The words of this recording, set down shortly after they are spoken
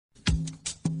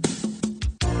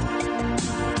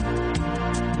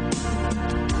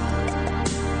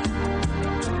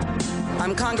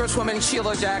I'm Congresswoman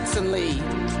Sheila Jackson Lee,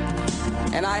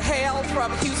 and I hail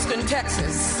from Houston,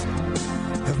 Texas.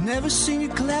 I've never seen you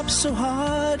clap so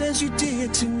hard as you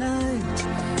did tonight.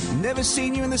 Never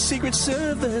seen you in the Secret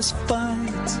Service fight.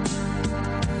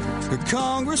 A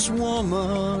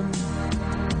Congresswoman.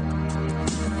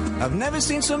 I've never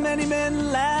seen so many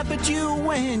men laugh at you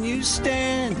when you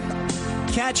stand,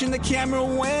 catching the camera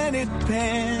when it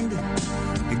panned,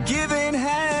 giving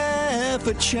half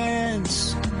a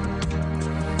chance.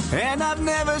 And I've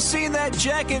never seen that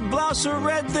jacket, blouse, or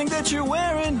red thing that you're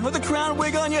wearing, or the crown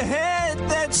wig on your head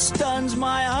that stuns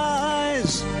my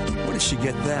eyes. Where did she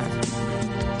get that?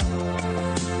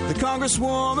 The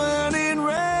Congresswoman in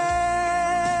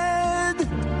red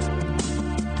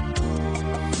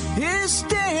is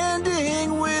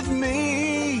standing with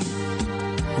me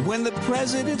when the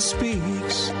president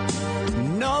speaks.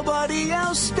 Nobody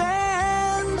else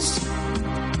stands.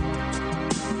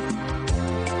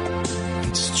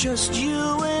 It's just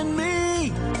you and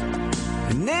me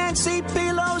and Nancy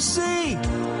Pelosi,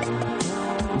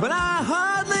 but I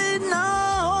hardly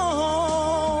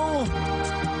know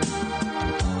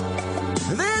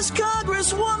this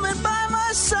Congresswoman by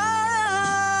my side.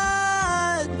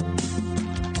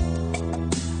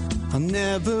 I'll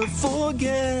never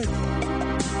forget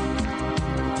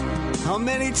how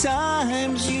many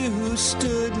times you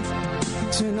stood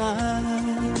tonight.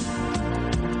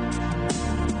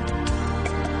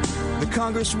 The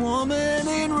Congresswoman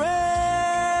in red.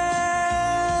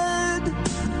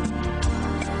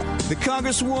 The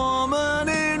Congresswoman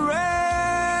in red.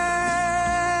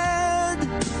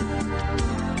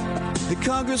 The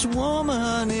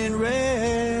Congresswoman in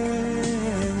red.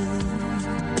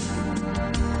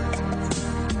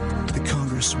 The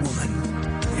Congresswoman.